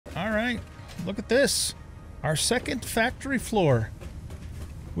right, look at this. Our second factory floor.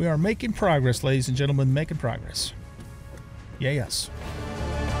 We are making progress, ladies and gentlemen, making progress. Yeah, yes.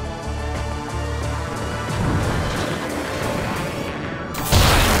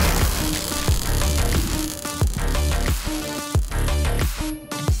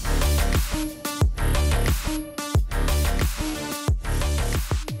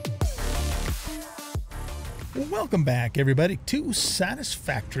 Welcome back, everybody, to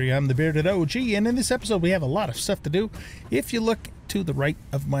Satisfactory. I'm the Bearded OG, and in this episode, we have a lot of stuff to do. If you look to the right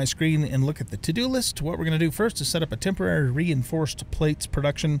of my screen and look at the to-do list, what we're going to do first is set up a temporary reinforced plates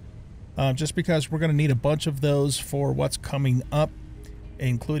production, just because we're going to need a bunch of those for what's coming up,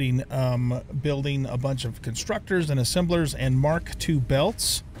 including building a bunch of constructors and assemblers and Mark II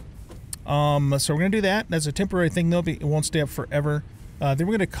belts. So we're going to do that. That's a temporary thing, though. It won't stay up forever. Then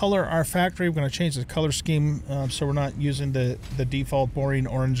we're going to color our factory. We're going to change the color scheme so we're not using the default boring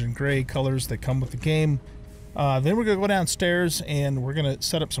orange and gray colors that come with the game. Then we're going to go downstairs and we're going to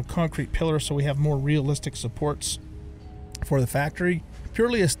set up some concrete pillars so we have more realistic supports for the factory.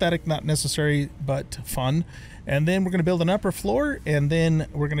 Purely aesthetic, not necessary, but fun. And then we're going to build an upper floor, and then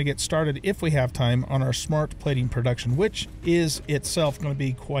we're going to get started, if we have time, on our smart plating production, which is itself going to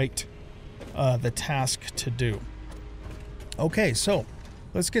be quite the task to do. Okay, so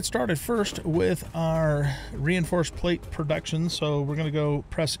let's get started first with our reinforced plate production. So we're going to go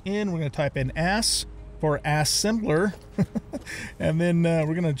press in. We're going to type in ASS for assembler. And then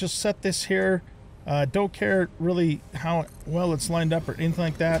we're going to just set this here. Don't care really how well it's lined up or anything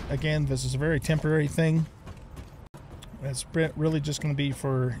like that. Again, this is a very temporary thing. That's really just going to be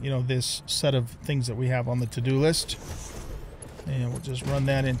for, you know, this set of things that we have on the to-do list. And we'll just run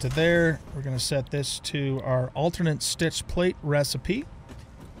that into there. We're going to set this to our alternate stitch plate recipe.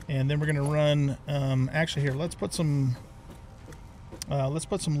 And then we're going to run, actually here, let's put some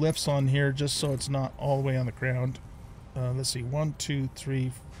lifts on here just so it's not all the way on the ground. Let's see, 1, 2,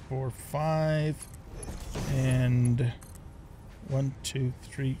 3, 4, 5. And 1, 2,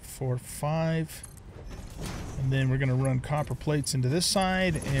 3, 4, 5. And then we're going to run copper plates into this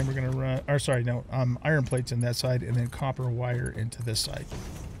side, and we're going to run, or sorry, no, iron plates in that side, and then copper wire into this side.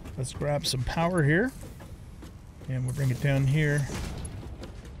 Let's grab some power here, and we'll bring it down here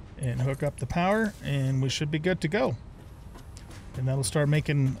and hook up the power, and we should be good to go. And that'll start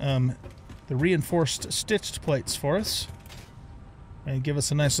making the reinforced stitched plates for us, and give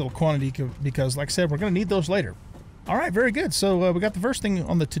us a nice little quantity, because like I said, we're going to need those later. All right, very good. So we got the first thing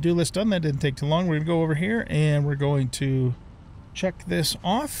on the to-do list done. That didn't take too long. We're going to go over here and we're going to check this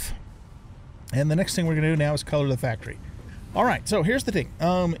off. And the next thing we're going to do now is color the factory. All right, so here's the thing.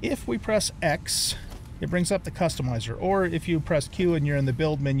 If we press X, it brings up the customizer. Or if you press Q and you're in the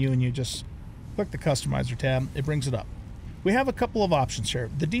build menu and you just click the customizer tab, it brings it up. We have a couple of options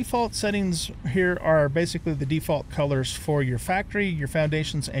here. The default settings here are basically the default colors for your factory, your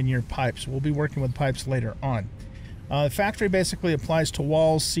foundations, and your pipes. We'll be working with pipes later on. The factory basically applies to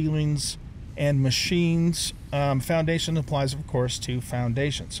walls, ceilings, and machines. Foundation applies, of course, to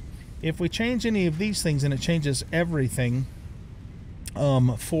foundations. If we change any of these things, and it changes everything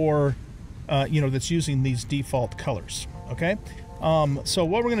for, that's using these default colors, okay? So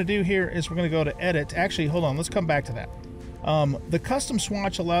what we're going to do here is we're going to go to Edit. Actually, hold on, let's come back to that. The custom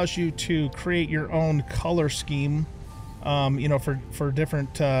swatch allows you to create your own color scheme, for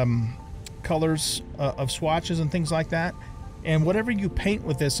different colors of swatches and things like that, and whatever you paint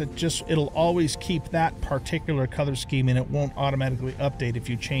with this, it'll always keep that particular color scheme, and it won't automatically update if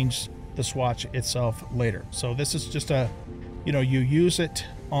you change the swatch itself later. So this is just you use it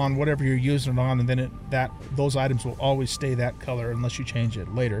on whatever you're using it on, and then those items will always stay that color unless you change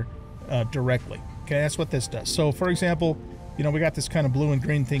it later directly. Okay, that's what this does. So for example, we got this kind of blue and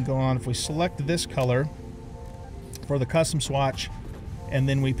green thing going on. If we select this color for the custom swatch, and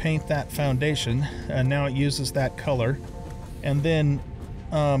then we paint that foundation, and now it uses that color, and then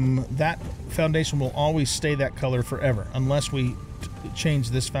that foundation will always stay that color forever unless we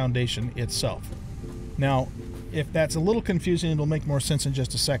change this foundation itself. Now, if that's a little confusing, it'll make more sense in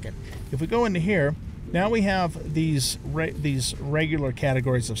just a second. If we go into here, now we have these regular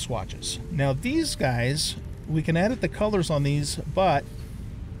categories of swatches. Now these guys, we can edit the colors on these, but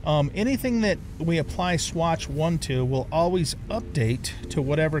anything that we apply swatch 1 to will always update to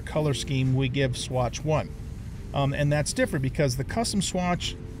whatever color scheme we give swatch 1. And that's different because the custom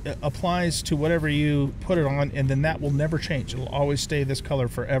swatch applies to whatever you put it on, and then that will never change. It'll always stay this color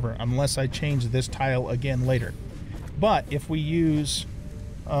forever unless I change this tile again later. But if we use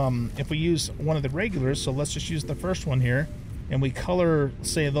one of the regulars, so let's just use the first one here, and we color,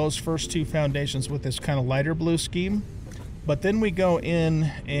 say, those first two foundations with this kind of lighter blue scheme, But then we go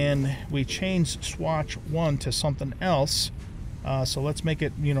in and we change swatch 1 to something else. So let's make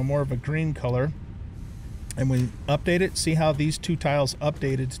it, more of a green color. And we update it. See how these two tiles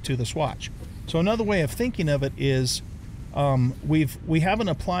updated to the swatch. So another way of thinking of it is we haven't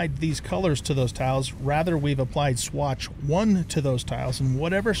applied these colors to those tiles. Rather, we've applied swatch 1 to those tiles. And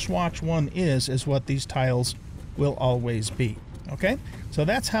whatever swatch 1 is what these tiles will always be. Okay? So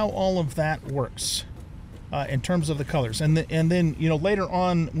that's how all of that works. In terms of the colors, and then later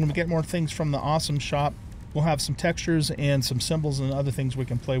on when we get more things from the awesome shop, we'll have some textures and some symbols and other things we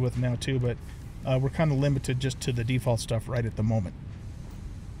can play with now too, but we're kind of limited just to the default stuff right at the moment.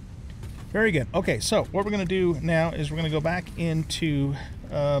 Very good. Okay, so what we're going to do now is we're going to go back into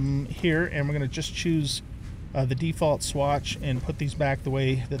here, and we're going to just choose the default swatch and put these back the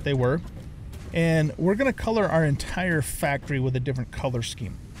way that they were, and we're going to color our entire factory with a different color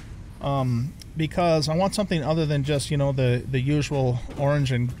scheme. Because I want something other than just, the usual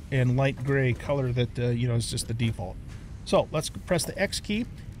orange and light gray color that, is just the default. So let's press the X key.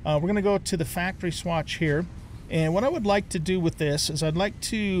 We're going to go to the factory swatch here. And what I would like to do with this is I'd like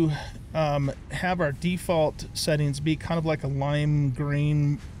to have our default settings be kind of like a lime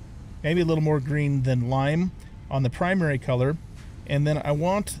green, maybe a little more green than lime on the primary color. And then I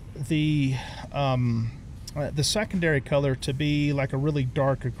want the secondary color to be like a really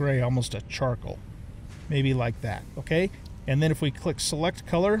dark gray, almost a charcoal, maybe like that. Okay, and then if we click select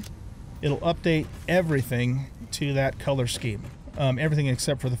color, it'll update everything to that color scheme, everything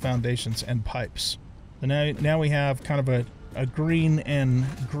except for the foundations and pipes. So now we have kind of a green and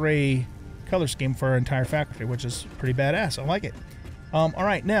gray color scheme for our entire factory, which is pretty badass. I like it. All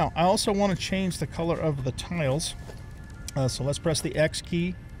right, now I also want to change the color of the tiles, so let's press the X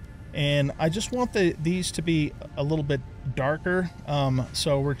key. And I just want these to be a little bit darker.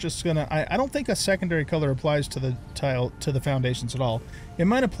 So we're just gonna, I don't think a secondary color applies to the foundations at all. It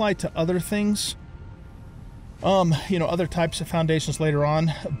might apply to other things, other types of foundations later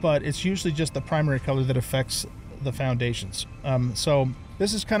on, but it's usually just the primary color that affects the foundations. So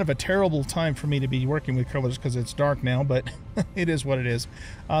this is kind of a terrible time for me to be working with colors because it's dark now, but it is what it is.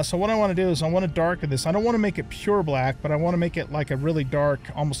 So what I want to do is I want to darken this. I don't want to make it pure black, but I want to make it like a really dark,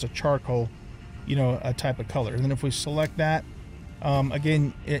 almost a charcoal, a type of color. And then if we select that,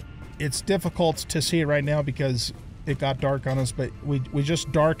 again, it's difficult to see it right now because it got dark on us, but we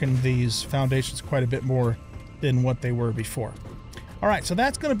just darkened these foundations quite a bit more than what they were before. All right, so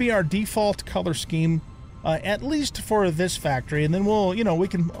that's going to be our default color scheme. At least for this factory, and then we'll, we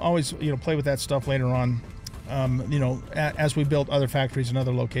can always, play with that stuff later on, as we build other factories and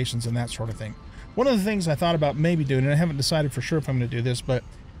other locations and that sort of thing. One of the things I thought about maybe doing, and I haven't decided for sure if I'm going to do this, but,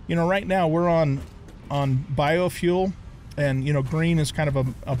 right now we're on biofuel, and, green is kind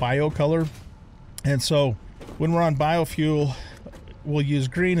of a bio color, and so when we're on biofuel, we'll use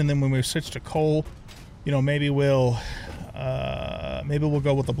green, and then when we switch to coal, maybe we'll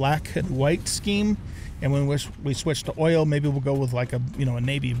go with the black and white scheme. And when we switch to oil, maybe we'll go with like a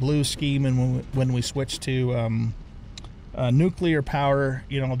navy blue scheme. And when we switch to nuclear power,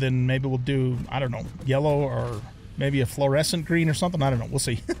 then maybe we'll do, I don't know, yellow or maybe a fluorescent green or something. I don't know. We'll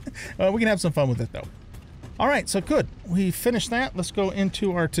see. We can have some fun with it though. All right, so good. We finished that. Let's go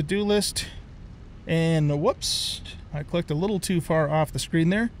into our to-do list. And whoops, I clicked a little too far off the screen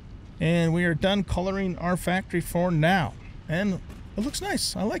there. And we are done coloring our factory for now. And it looks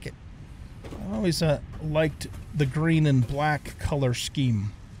nice. I like it. I always liked the green and black color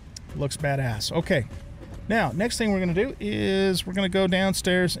scheme. Looks badass. Okay, now next thing we're going to do is we're going to go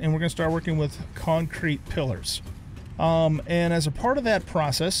downstairs and we're going to start working with concrete pillars. And as a part of that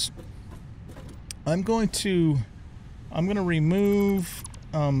process, I'm going to remove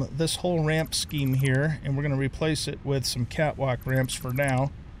this whole ramp scheme here, and we're going to replace it with some catwalk ramps for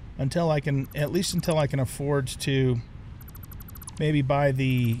now, until I can afford to maybe buy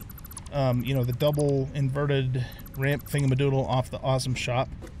the the double inverted ramp thingamadoodle off the awesome shop.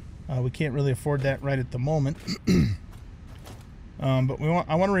 We can't really afford that right at the moment. But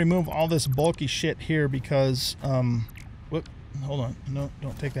I want to remove all this bulky shit here because whoop, hold on, no,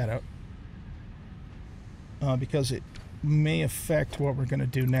 don't take that out, because it may affect what we're going to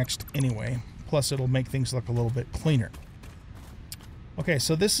do next anyway. Plus it'll make things look a little bit cleaner. Okay,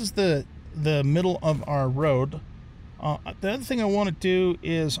 so this is the middle of our road. The other thing I want to do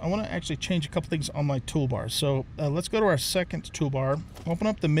is I want to actually change a couple things on my toolbar. So let's go to our second toolbar, open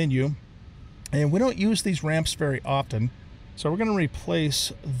up the menu, and we don't use these ramps very often, so we're going to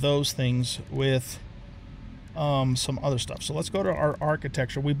replace those things with some other stuff. So let's go to our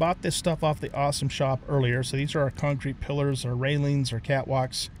architecture. We bought this stuff off the awesome shop earlier, so these are our concrete pillars, our railings, our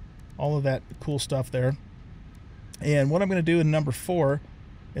catwalks, all of that cool stuff there. And what I'm going to do in number 4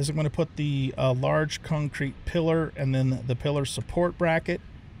 is I'm going to put the large concrete pillar and then the pillar support bracket.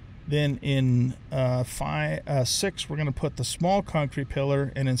 Then in 6, we're going to put the small concrete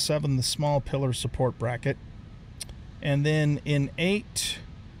pillar, and in 7, the small pillar support bracket. And then in 8,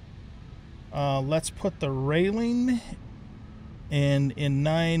 let's put the railing, and in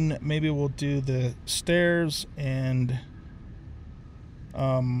 9, maybe we'll do the stairs, and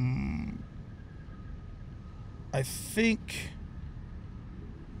I think...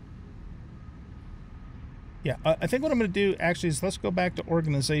 Yeah, I think what I'm going to do actually is let's go back to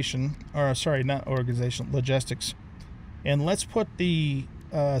organization, or sorry, not organization, logistics, and let's put the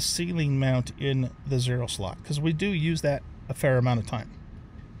ceiling mount in the 0 slot, because we do use that a fair amount of time.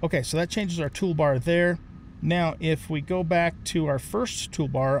 Okay, so that changes our toolbar there. Now, if we go back to our first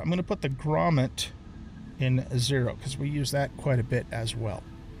toolbar, I'm going to put the grommet in 0, because we use that quite a bit as well.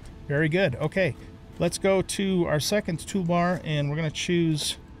 Very good. Okay, let's go to our second toolbar, and we're going to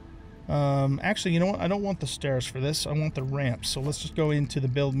choose... actually, you know what? I don't want the stairs for this. I want the ramp. So let's just go into the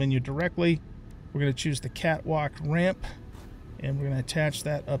build menu directly. We're going to choose the catwalk ramp, and we're going to attach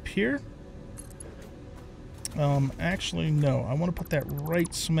that up here. Actually, no. I want to put that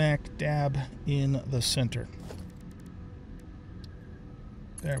right smack dab in the center.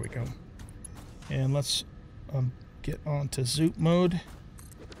 There we go. And let's get on to zoop mode.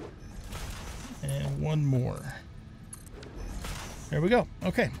 And one more. There we go.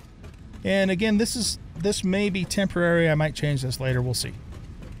 Okay. And again, this may be temporary. I might change this later. We'll see.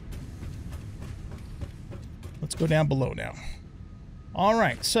 Let's go down below now. All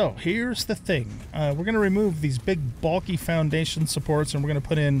right, so here's the thing. We're going to remove these big bulky foundation supports, and we're going to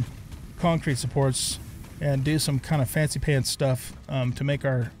put in concrete supports and do some kind of fancy pants stuff to make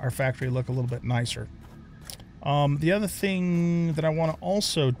our factory look a little bit nicer. The other thing that I want to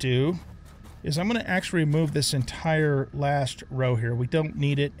also do is I'm going to actually remove this entire last row here. We don't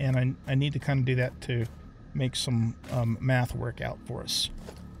need it, and I need to kind of do that to make some math work out for us.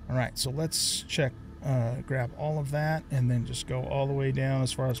 All right, so let's check, grab all of that, and then just go all the way down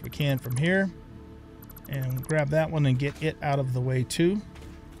as far as we can from here. And we'll grab that one and get it out of the way too.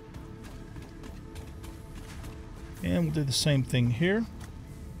 And we'll do the same thing here.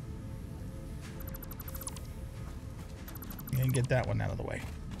 And get that one out of the way.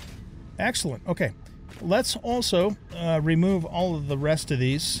 Excellent. Okay, let's also remove all of the rest of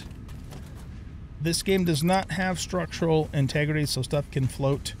these. This game does not have structural integrity, so stuff can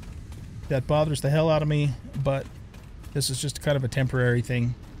float. That bothers the hell out of me, but this is just kind of a temporary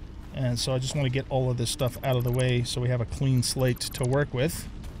thing. And so I just want to get all of this stuff out of the way so we have a clean slate to work with.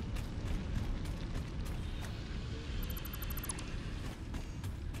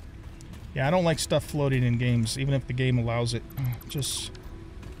 Yeah, I don't like stuff floating in games, even if the game allows it. Just...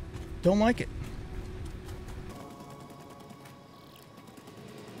 don't like it.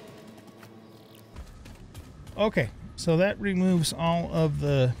 Okay, so that removes all of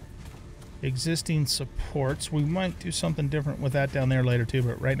the existing supports. We might do something different with that down there later too,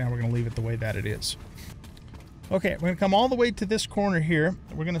 but right now we're going to leave it the way that it is. Okay, we're going to come all the way to this corner here.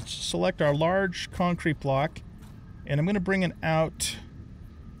 We're going to select our large concrete block, and I'm going to bring it out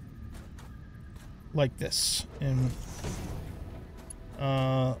like this. And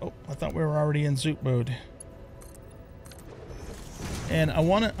oh, I thought we were already in zoop mode. And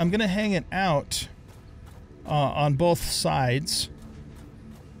I'm gonna hang it out on both sides,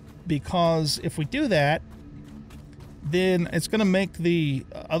 because if we do that, then it's gonna make the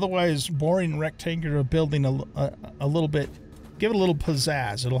otherwise boring rectangular building a little bit, give it a little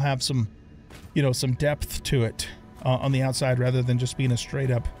pizzazz. It'll have some, you know, some depth to it on the outside rather than just being a straight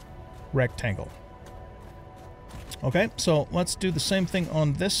up rectangle. Okay, so let's do the same thing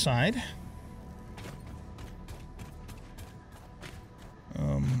on this side.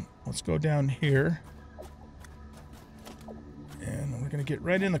 Let's go down here. And we're going to get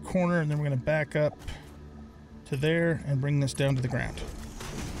right in the corner, and then we're going to back up to there and bring this down to the ground.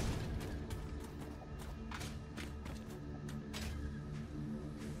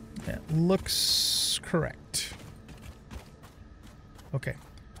 That looks correct. Okay.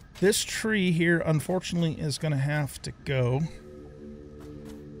 This tree here, unfortunately, is going to have to go.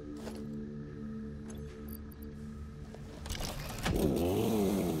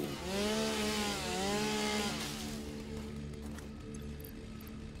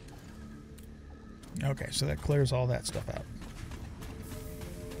 Okay, so that clears all that stuff out.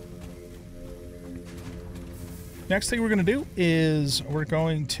 Next thing we're going to do is we're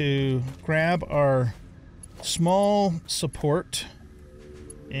going to grab our small support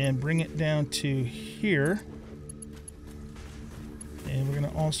and bring it down to here. And we're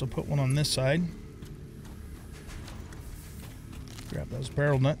going to also put one on this side. Grab those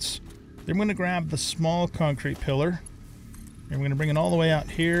barrel nuts. Then we're going to grab the small concrete pillar, and we're going to bring it all the way out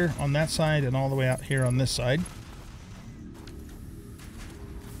here on that side and all the way out here on this side.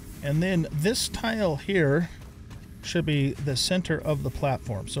 And then this tile here should be the center of the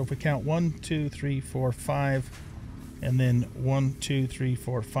platform. So if we count 1, 2, 3, 4, 5, and then 1, 2, 3,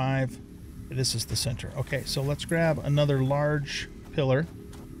 4, 5, this is the center. Okay, so let's grab another large pillar,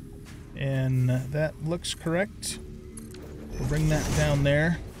 and that looks correct. We'll bring that down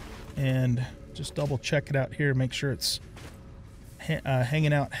there and just double check it out here, make sure it's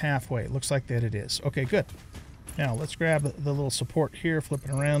hanging out halfway. It looks like that it is. Okay, good. Now let's grab the little support here, flip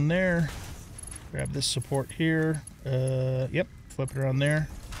it around there. Grab this support here. Yep, flip it around there.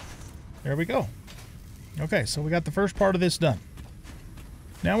 There we go. Okay, so we got the first part of this done.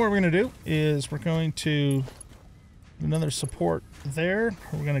 Now what we're going to do is we're going to do another support there.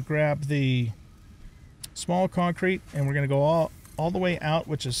 We're going to grab the small concrete, and we're going to go all the way out,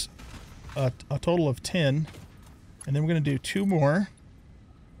 which is a total of 10. And then we're going to do 2 more.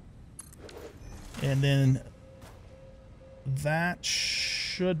 And then that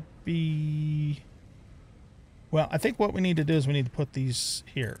should be... Well, I think what we need to do is we need to put these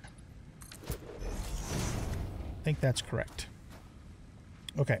here. I think that's correct.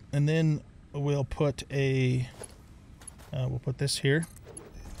 Okay, and then we'll put we'll put this here.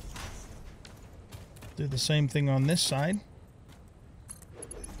 Do the same thing on this side.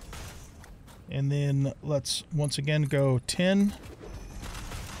 And then let's once again go 10.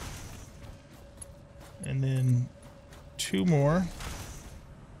 And then 2 more.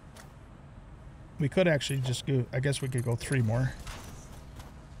 We could actually just go, I guess we could go 3 more.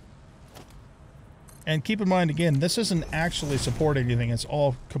 And keep in mind, again, this isn't actually supporting anything. It's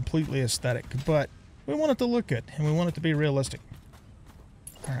all completely aesthetic. But we want it to look good, and we want it to be realistic.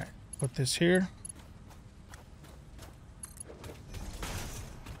 All right, put this here.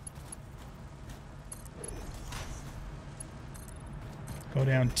 Go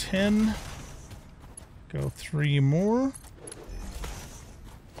down 10. Go 3 more.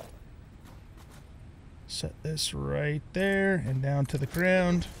 Set this right there and down to the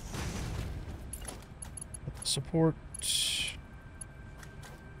ground. Put the support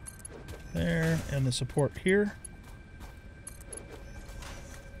there and the support here.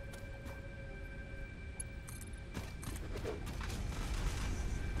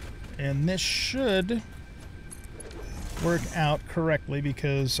 And this should work out correctly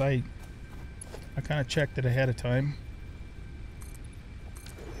because I kind of checked it ahead of time.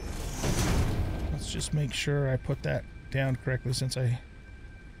 Let's just make sure I put that down correctly since I...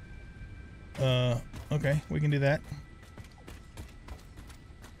 okay, we can do that.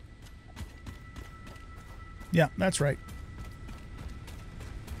 Yeah, that's right.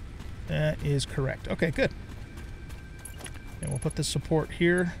 That is correct. Okay, good. And we'll put the support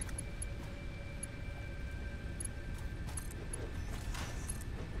here.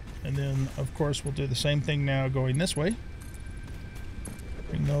 And then, of course, we'll do the same thing now going this way.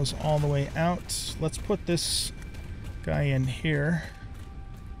 Bring those all the way out. Let's put this guy in here.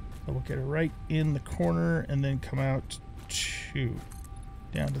 So we'll get it right in the corner and then come out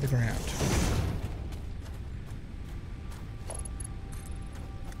down to the ground.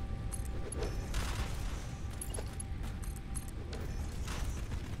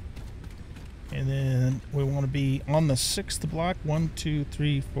 And then we want to be on the 6th block. 1, 2,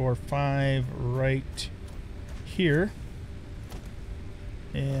 3, 4, 5, right here.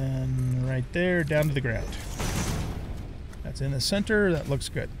 And right there, down to the ground. That's in the center. That looks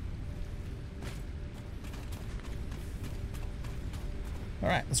good. All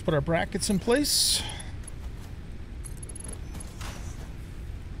right, let's put our brackets in place.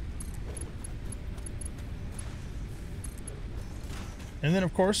 And then,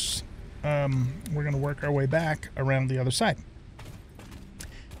 of course, we're going to work our way back around the other side.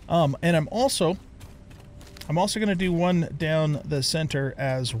 And I'm also going to do one down the center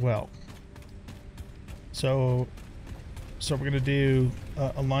as well. So we're going to do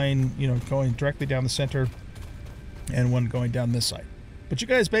a line, you know, going directly down the center and one going down this side. But you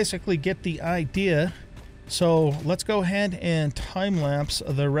guys basically get the idea. So let's go ahead and time lapse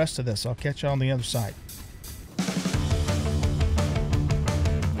the rest of this. I'll catch you on the other side.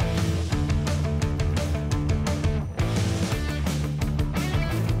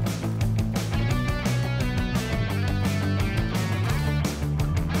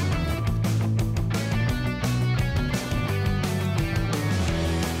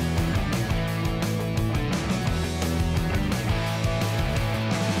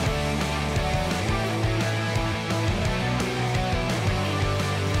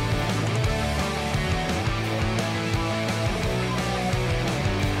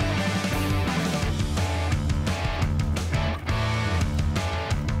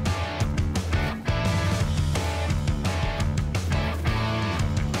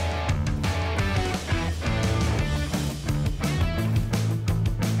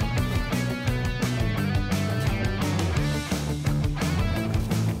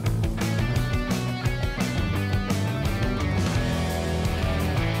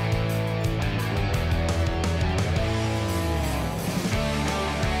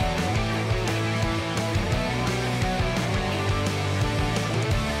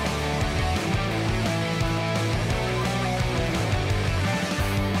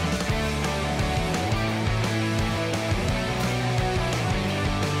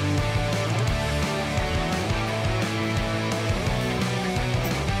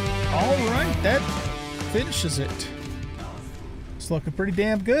 right, that finishes it. It's looking pretty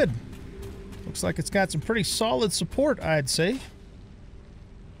damn good. Looks like it's got some pretty solid support, I'd say.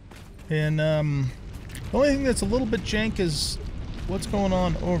 And the only thing that's a little bit jank is what's going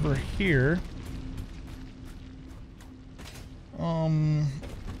on over here.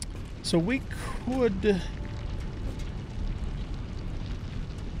 So we could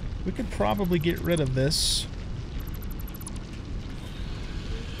probably get rid of this.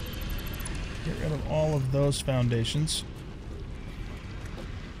 Get rid of all of those foundations.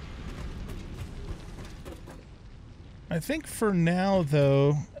 I think for now,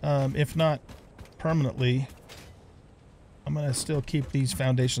 though, if not permanently, I'm going to still keep these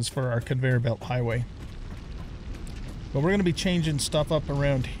foundations for our conveyor belt highway. But we're going to be changing stuff up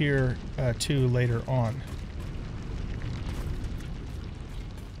around here, too, later on.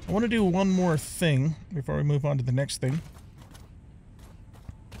 I want to do one more thing before we move on to the next thing.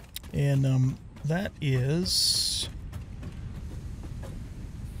 And that is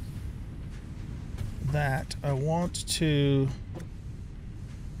that I want to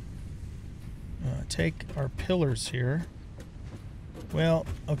take our pillars here. Well,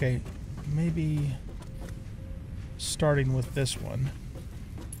 okay, maybe starting with this one.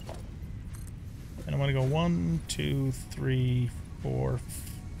 And I'm going to go 1, 2, 3, 4,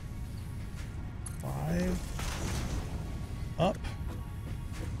 5 up.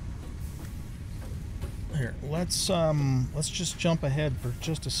 Here, let's just jump ahead for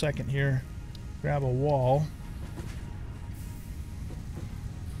just a second here. Grab a wall.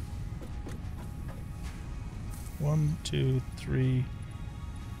 One, 2, 3,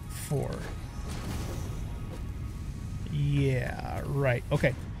 4. Yeah, right.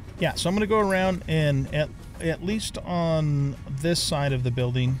 Okay. Yeah, so I'm going to go around and at least on this side of the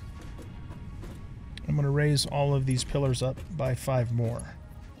building, I'm going to raise all of these pillars up by 5 more.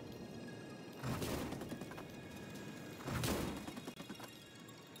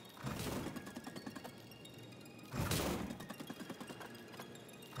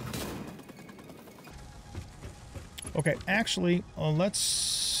 Okay, actually,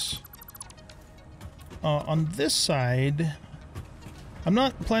 let's... on this side, I'm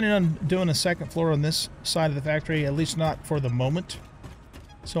not planning on doing a second floor on this side of the factory, at least not for the moment.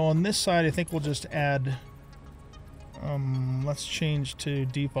 So on this side, I think we'll just add... let's change to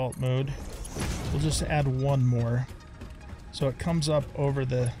default mode. We'll just add one more. So it comes up over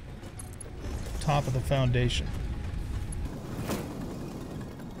the top of the foundation.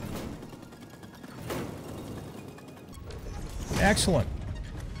 Excellent.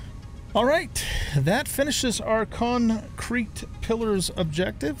 All right, that finishes our concrete pillars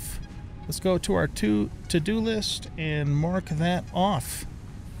objective. Let's go to our to-do list and mark that off.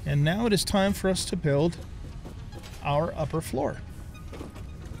 And now it is time for us to build our upper floor.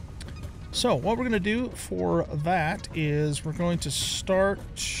 So what we're going to do for that is we're going to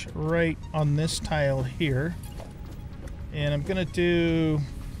start right on this tile here. And I'm going to do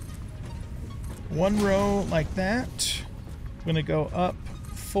one row like that. I'm going to go up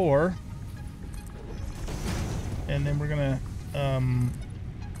 4. And then we're going to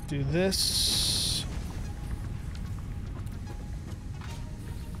do this.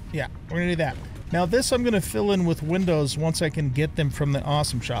 Yeah, we're going to do that. Now this I'm going to fill in with windows once I can get them from the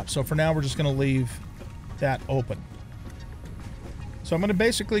Awesome Shop. So for now we're just going to leave that open. So I'm going to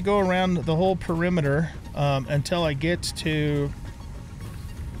basically go around the whole perimeter until I get to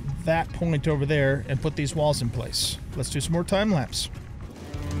that point over there and put these walls in place. Let's do some more time lapse.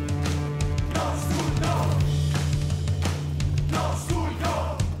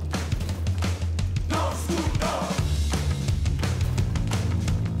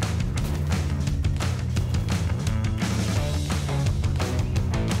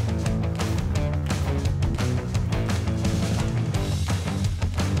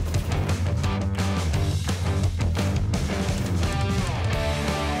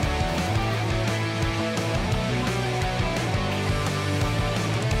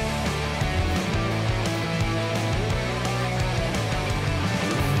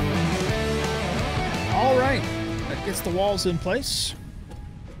 Gets the walls in place.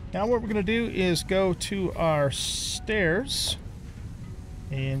 Now what we're going to do is go to our stairs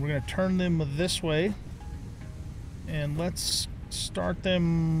and we're going to turn them this way, and let's start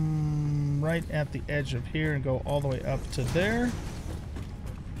them right at the edge of here and go all the way up to there.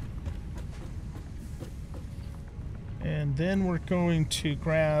 And then we're going to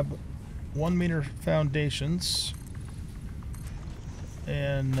grab 1 meter foundations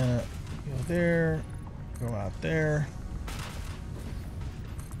and go there, go out there.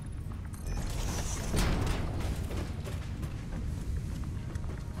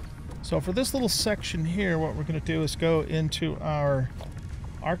 So for this little section here, what we're going to do is go into our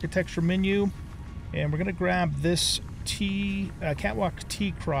architecture menu, and we're going to grab this catwalk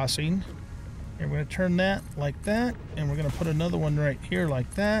T crossing, and we're going to turn that like that, and we're going to put another one right here like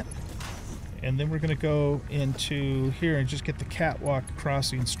that, and then we're going to go into here and just get the catwalk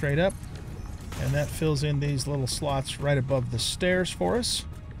crossing straight up, and that fills in these little slots right above the stairs for us.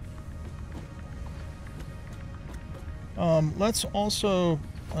 Let's also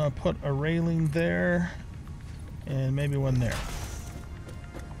put a railing there and maybe one there.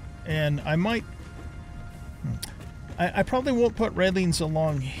 And I might... I probably won't put railings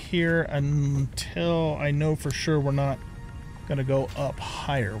along here until I know for sure we're not going to go up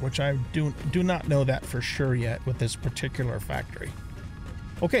higher, which I do not know that for sure yet with this particular factory.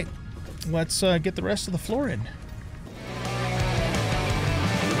 Okay, let's get the rest of the floor in.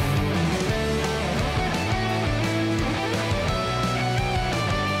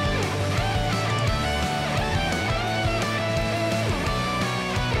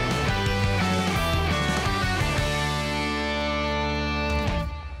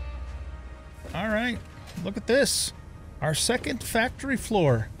 Look at this, our second factory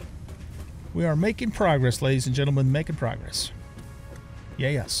floor. We are making progress, ladies and gentlemen, making progress. Yeah,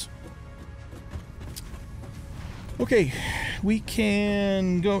 yes. Okay, we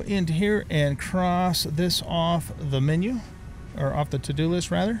can go into here and cross this off the menu, or off the to-do list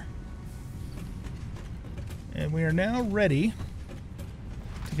rather. And we are now ready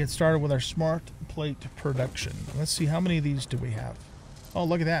to get started with our smart plate production. Let's see, how many of these do we have? Oh,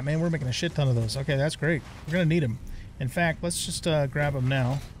 look at that, man. We're making a shit ton of those. Okay, that's great. We're going to need them. In fact, let's just grab them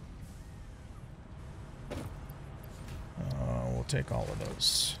now. We'll take all of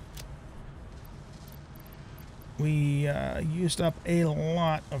those. We used up a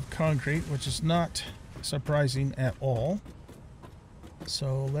lot of concrete, which is not surprising at all.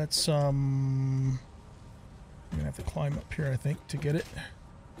 So let's... I'm going to have to climb up here, I think, to get it.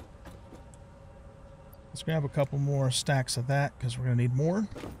 Let's grab a couple more stacks of that because we're going to need more.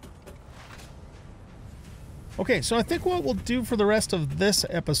 Okay, so I think what we'll do for the rest of this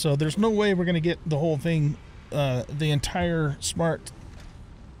episode, there's no way we're going to get the whole thing, the entire smart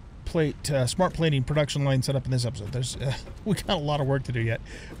plating production line set up in this episode. We got a lot of work to do yet,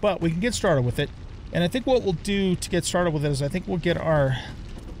 but we can get started with it. And I think what we'll do to get started with it is I think we'll get our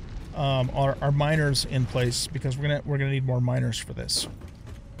miners in place because we're gonna need more miners for this.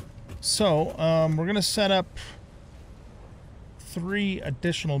 So, we're going to set up 3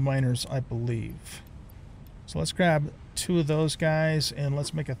 additional miners, I believe. So let's grab 2 of those guys, and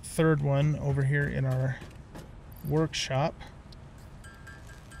let's make a 3rd one over here in our workshop.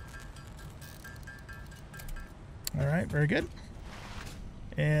 Alright, very good.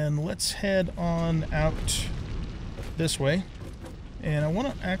 And let's head on out this way. And I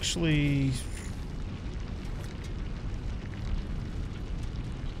want to actually...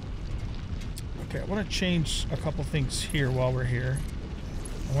 Okay, I want to change a couple things here while we're here.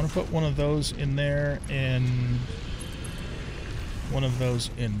 I want to put one of those in there and one of those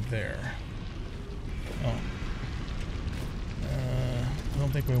in there. Oh. I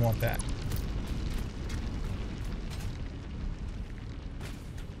don't think we want that.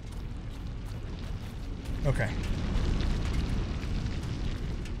 Okay.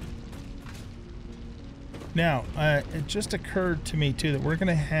 Now, it just occurred to me too that we're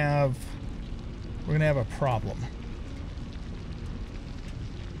gonna have a problem.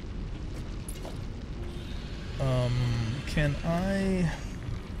 Can I?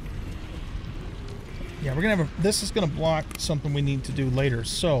 Yeah, we're gonna have a. This is gonna block something we need to do later.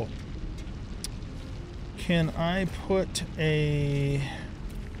 So, can I put a?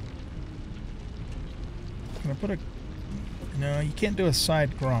 Can I put a? No, you can't do a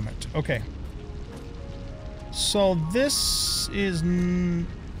side grommet. Okay. So this is. We're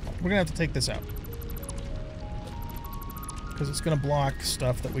gonna have to take this out because it's gonna block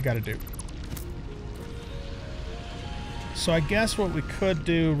stuff that we got to do. So I guess what we could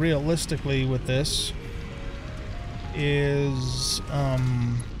do realistically with this is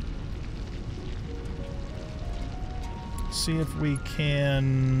see if we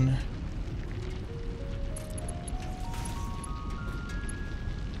can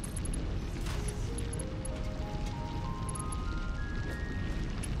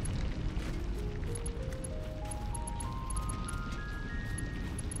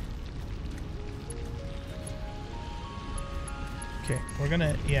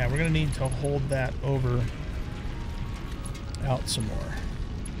we're gonna need to hold that over out some more.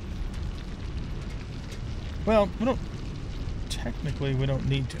 Well, technically we don't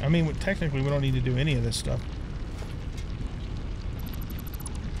need to. I mean, technically we don't need to do any of this stuff.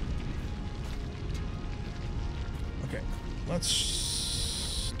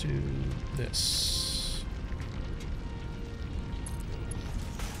 let's do this.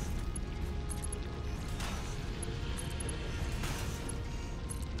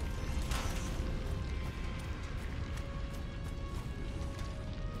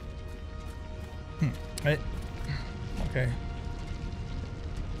 Okay.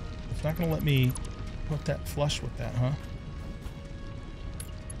 It's not going to let me put that flush with that, huh?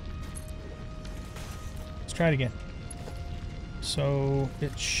 Let's try it again. So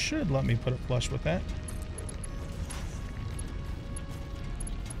it should let me put it flush with that.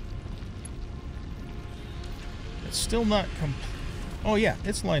 It's still not oh yeah,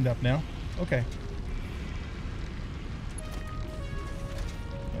 it's lined up now. Okay.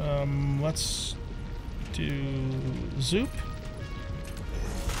 Let's do zoop.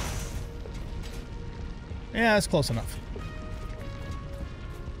 Yeah, that's close enough.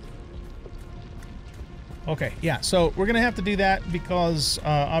 Okay, yeah, so we're going to have to do that because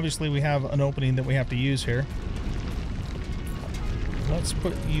obviously we have an opening that we have to use here. Let's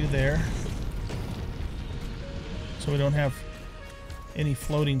put you there so we don't have any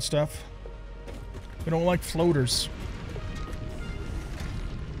floating stuff. We don't like floaters.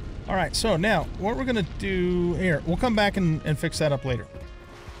 Alright, so now what we're going to do here, we'll come back and fix that up later.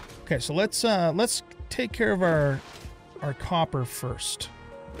 Okay, so let's take care of our copper first.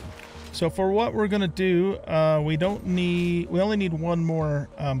 So for what we're gonna do, we only need one more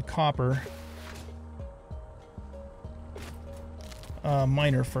copper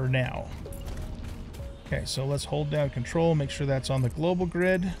miner for now. Okay, so let's hold down control, make sure that's on the global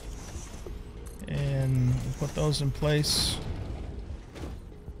grid, and we'll put those in place.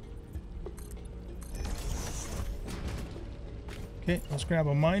 Okay, let's grab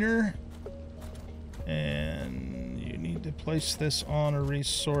a miner. And you need to place this on a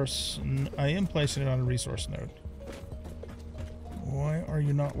resource. I am placing it on a resource node. Why are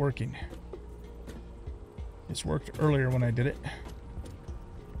you not working? It's worked earlier when I did it.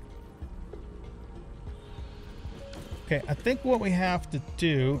 Okay, I think what we have to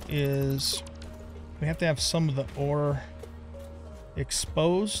do is we have to have some of the ore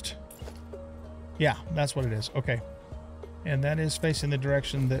exposed. Yeah, that's what it is. Okay. And that is facing the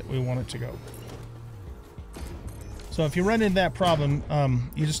direction that we want it to go. So if you run into that problem,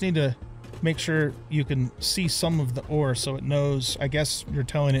 you just need to make sure you can see some of the ore so it knows, I guess you're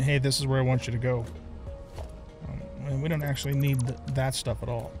telling it, hey, this is where I want you to go. And we don't actually need that stuff at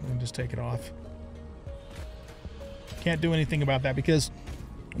all. We can just take it off. Can't do anything about that because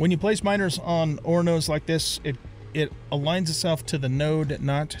when you place miners on ore nodes like this, it aligns itself to the node,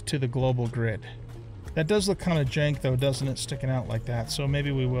 not to the global grid. That does look kind of jank though, doesn't it, sticking out like that? So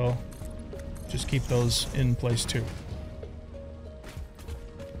maybe we will just keep those in place too.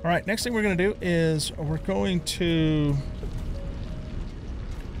 All right, next thing we're going to do is we're going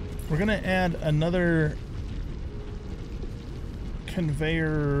to add another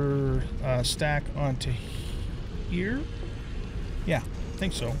conveyor stack onto here. Yeah, I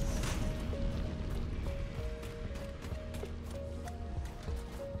think so.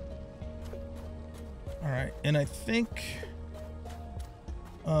 All right, and I think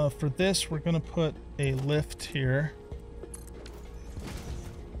for this we're going to put a lift here.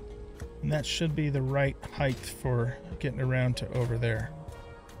 And that should be the right height for getting around to over there.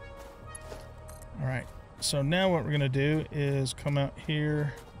 All right, so now what we're going to do is come out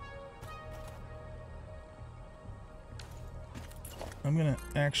here. I'm going to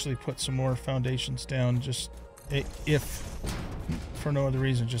actually put some more foundations down, just if for no other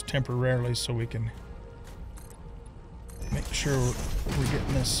reason, just temporarily, so we can make sure we're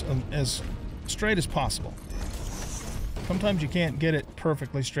getting this as straight as possible. Sometimes you can't get it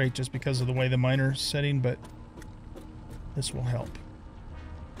perfectly straight just because of the way the miner's setting, but this will help.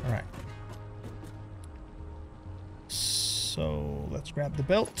 All right. So let's grab the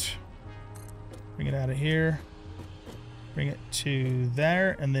belt, bring it out of here, bring it to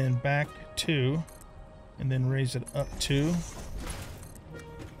there, and then back to, and then raise it up to.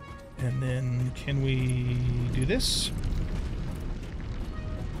 And then can we do this?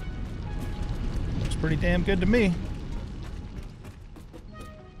 Looks pretty damn good to me.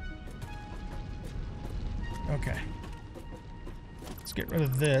 Okay. Let's get rid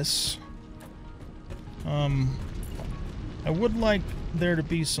of this. I would like there to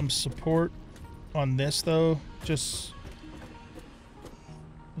be some support on this though, just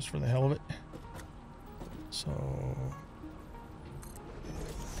for the hell of it. So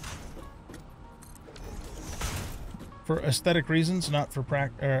for aesthetic reasons, not for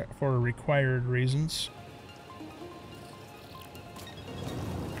for required reasons.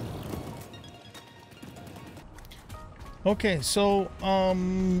 Okay, so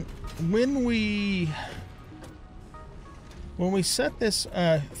when we set this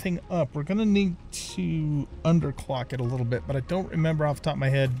thing up, we're gonna need to underclock it a little bit, but I don't remember off the top of my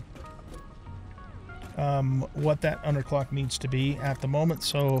head what that underclock needs to be at the moment.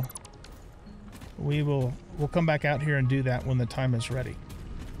 So we'll come back out here and do that when the time is ready.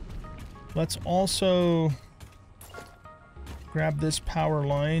 Let's also grab this power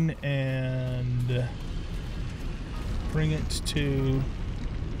line and bring it to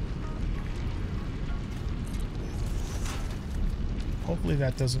hopefully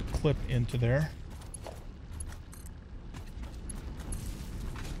that doesn't clip into there.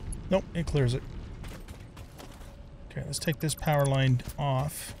 Nope, it clears it. Okay, let's take this power line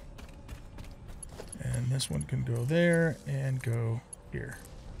off. And this one can go there and go here.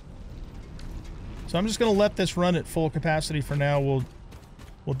 So I'm just going to let this run at full capacity for now. We'll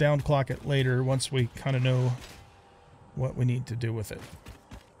downclock it later once we kind of know what we need to do with it.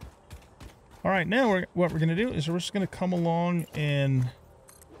 All right, now what we're going to do is we're just going to come along and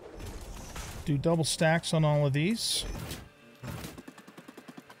do double stacks on all of these.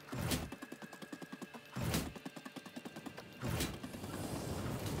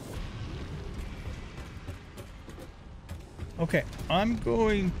 Okay, I'm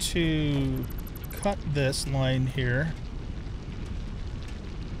going to cut this line here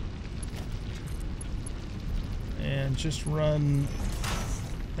and just run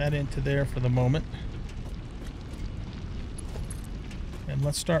that into there for the moment. And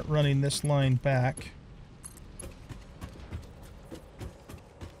let's start running this line back.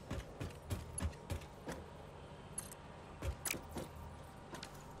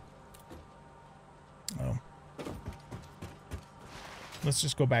 Oh. Let's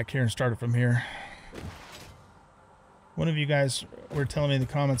just go back here and start it from here. One of you guys were telling me in the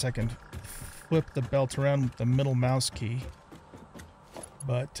comments I can flip the belt around with the middle mouse key,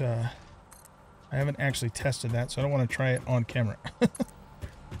 but I haven't actually tested that, so I don't want to try it on camera.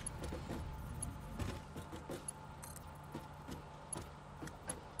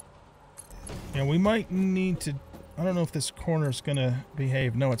 Yeah, we might need to... I don't know if this corner is going to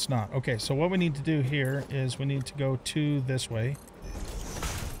behave. No, it's not. Okay, so what we need to do here is we need to go to this way.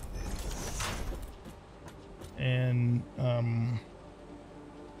 And,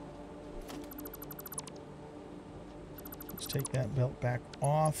 let's take that belt back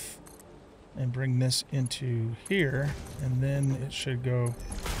off and bring this into here. And then it should go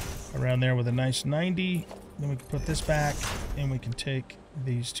around there with a nice 90. Then we can put this back and we can take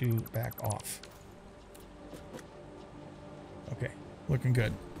these two back off. Okay, looking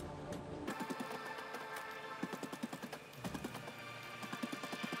good.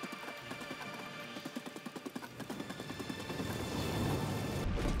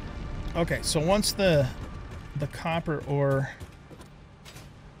 Okay, so once the copper ore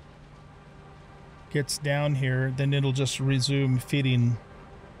gets down here, then it'll just resume feeding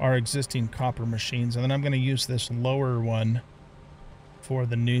our existing copper machines, and then I'm going to use this lower one for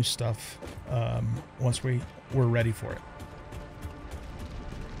the new stuff once we're ready for it.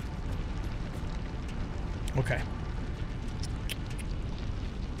 Okay.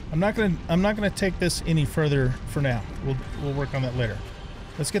 I'm not gonna take this any further for now. We'll work on that later.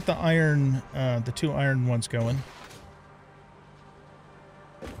 Let's get the iron, the two iron ones going.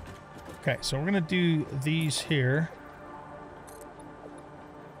 Okay, so we're gonna do these here.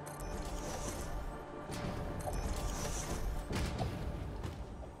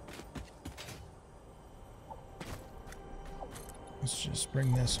 Let's just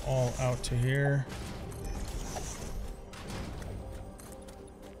bring this all out to here.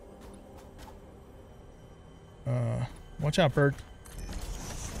 Watch out, bird.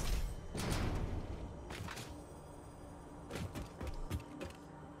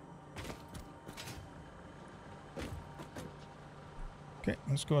 Okay,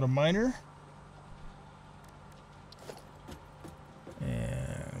 let's go to miner.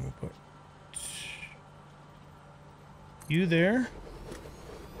 And we'll put you there.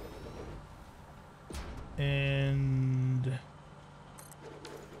 And I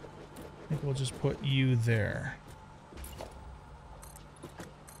think we'll just put you there.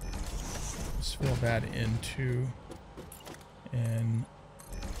 Let's fill that in too. And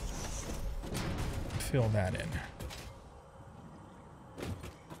fill that in.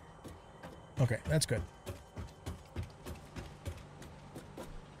 Okay, that's good.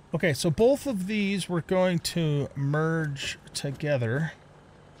 Okay, so both of these we're going to merge together.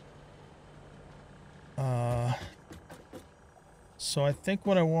 So I think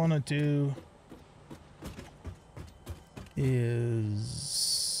what I want to do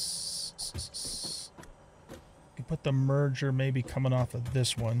is put the merger maybe coming off of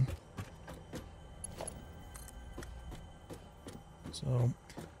this one. So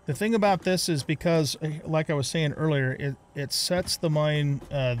the thing about this is because, like I was saying earlier, it sets the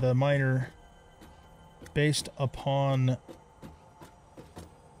miner based upon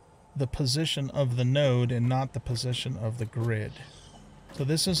the position of the node and not the position of the grid. So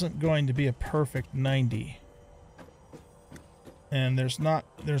this isn't going to be a perfect 90. And there's not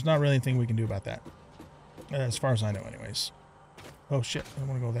really anything we can do about that. As far as I know anyways. Oh shit, I don't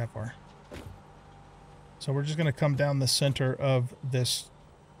want to go that far. So we're just going to come down the center of this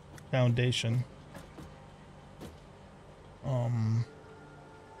foundation. And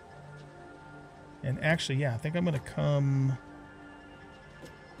actually, yeah, I think I'm going to come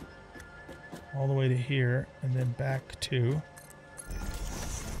all the way to here and then back to,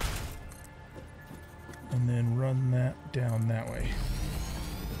 and then run that down that way.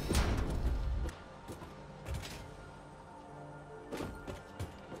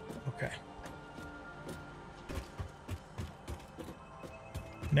 Okay.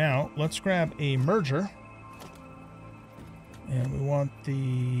 Now, let's grab a merger. And we want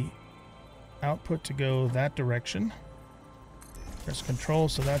the output to go that direction. Press control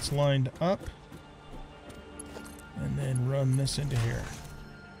so that's lined up. And then run this into here.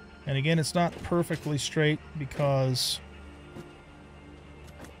 And again, it's not perfectly straight because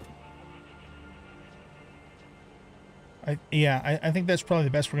I think that's probably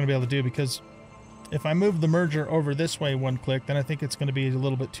the best we're going to be able to do, because if I move the merger over this way one click, then I think it's going to be a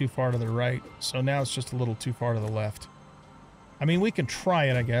little bit too far to the right. So now it's just a little too far to the left. I mean, we can try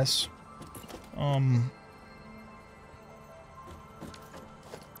it, I guess. Okay,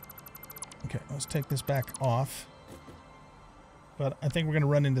 let's take this back off. But I think we're going to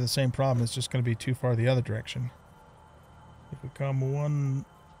run into the same problem. It's just going to be too far the other direction. If we come one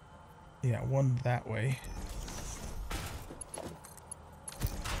that way.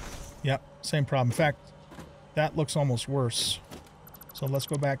 Yep, same problem. In fact, that looks almost worse. So let's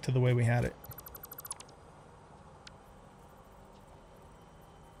go back to the way we had it.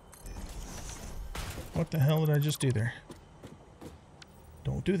 What the hell did I just do there?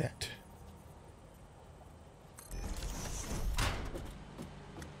 Don't do that.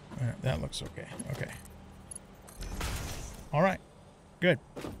 Alright, that looks okay. Okay. Alright. Good.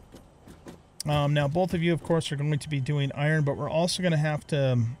 Now, both of you, of course, are going to be doing iron, but we're also going to have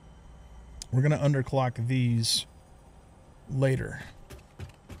to... We're going to underclock these later.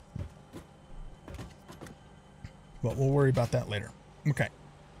 But we'll worry about that later. Okay.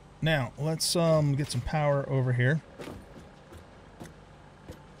 Now, let's get some power over here.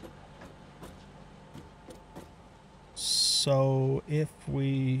 So, if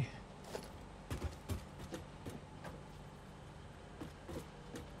we...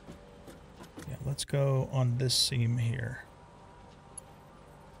 Yeah, let's go on this seam here.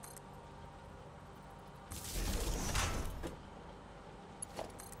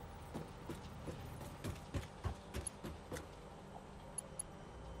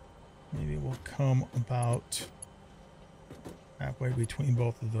 Maybe we'll come about halfway between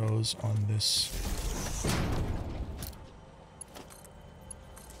both of those on this.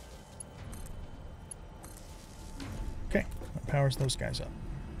 Okay, that powers those guys up.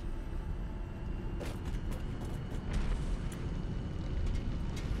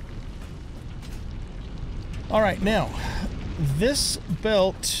 All right, now, this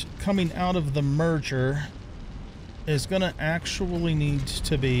belt coming out of the merger is going to actually need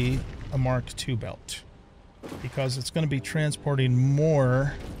to be a Mark II belt, because it's going to be transporting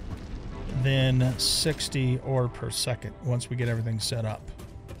more than 60 ore per second once we get everything set up.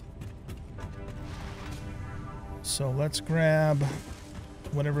 So let's grab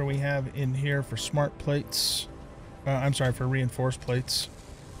whatever we have in here for smart plates. I'm sorry, for reinforced plates.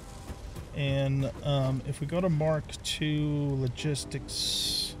 And if we go to Mark II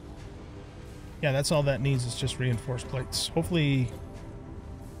logistics, yeah, that's all that needs is just reinforced plates. Hopefully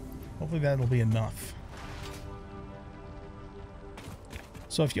that'll be enough.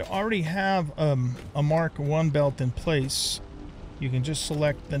 So if you already have a Mark I belt in place, you can just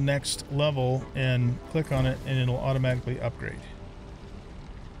select the next level and click on it and it'll automatically upgrade.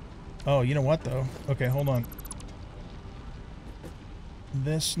 Oh, you know what though? Okay, hold on.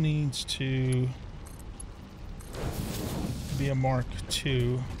 This needs to be a Mark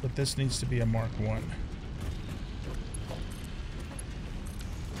II, but this needs to be a Mark I.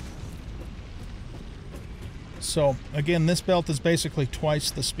 So again, this belt is basically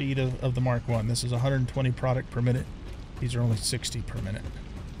twice the speed of the Mark I. This is 120 product per minute. These are only 60 per minute.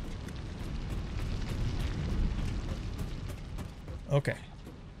 Okay,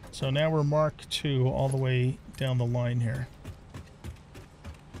 so now we're Mark II all the way down the line here.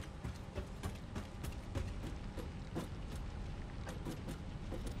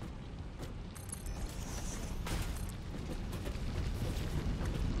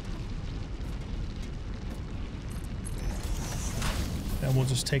 And we'll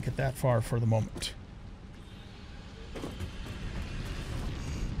just take it that far for the moment.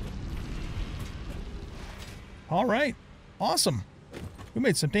 All right. Awesome. We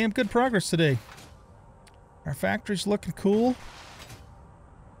made some damn good progress today. Our factory's looking cool.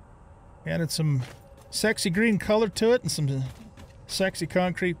 Added some sexy green color to it and some sexy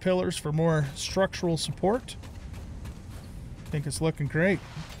concrete pillars for more structural support. I think it's looking great.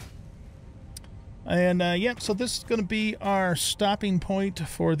 And yeah, so this is going to be our stopping point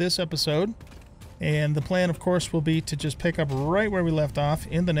for this episode. And the plan, of course, will be to just pick up right where we left off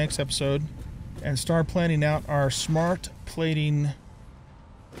in the next episode and start planning out our smart plating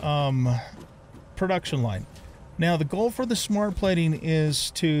production line. Now, the goal for the smart plating is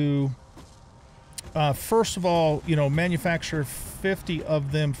to, first of all, you know, manufacture 50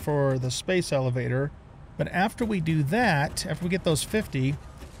 of them for the space elevator. But after we do that, after we get those 50,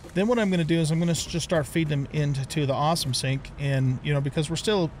 then what I'm going to do is I'm going to just start feeding them into the awesome sink. And, you know, because we're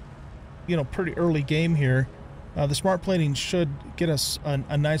still, you know, pretty early game here, the smart plating should get us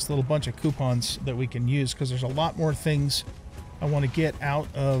a nice little bunch of coupons that we can use, because there's a lot more things I want to get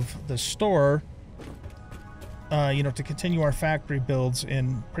out of the store, you know, to continue our factory builds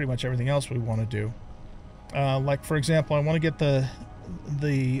and pretty much everything else we want to do. Like, for example, I want to get the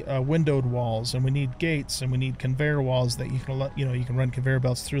windowed walls, and we need gates, and we need conveyor walls that you can, you know, you can run conveyor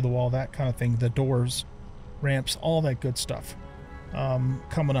belts through the wall, that kind of thing, the doors, ramps, all that good stuff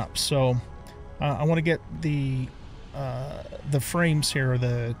coming up. So I want to get the frames here,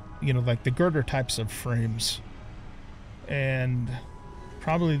 the, you know, like the girder types of frames, and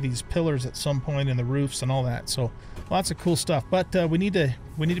probably these pillars at some point in the roofs and all that. So lots of cool stuff. But we need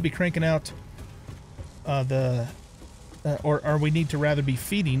to be cranking out or we need to rather be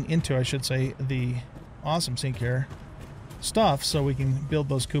feeding into, I should say, the awesome sink here stuff, so we can build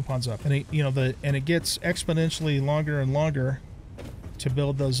those coupons up. And it, you know, and it gets exponentially longer and longer to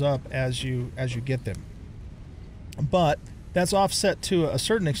build those up as you get them. But that's offset to a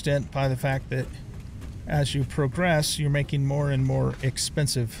certain extent by the fact that as you progress, you're making more and more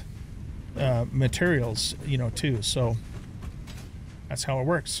expensive materials, you know, too. So that's how it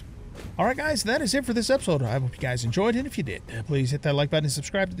works. All right, guys, that is it for this episode. I hope you guys enjoyed it. If you did, please hit that like button and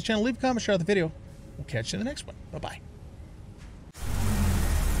subscribe to the channel. Leave a comment, share the video. We'll catch you in the next one. Bye-bye.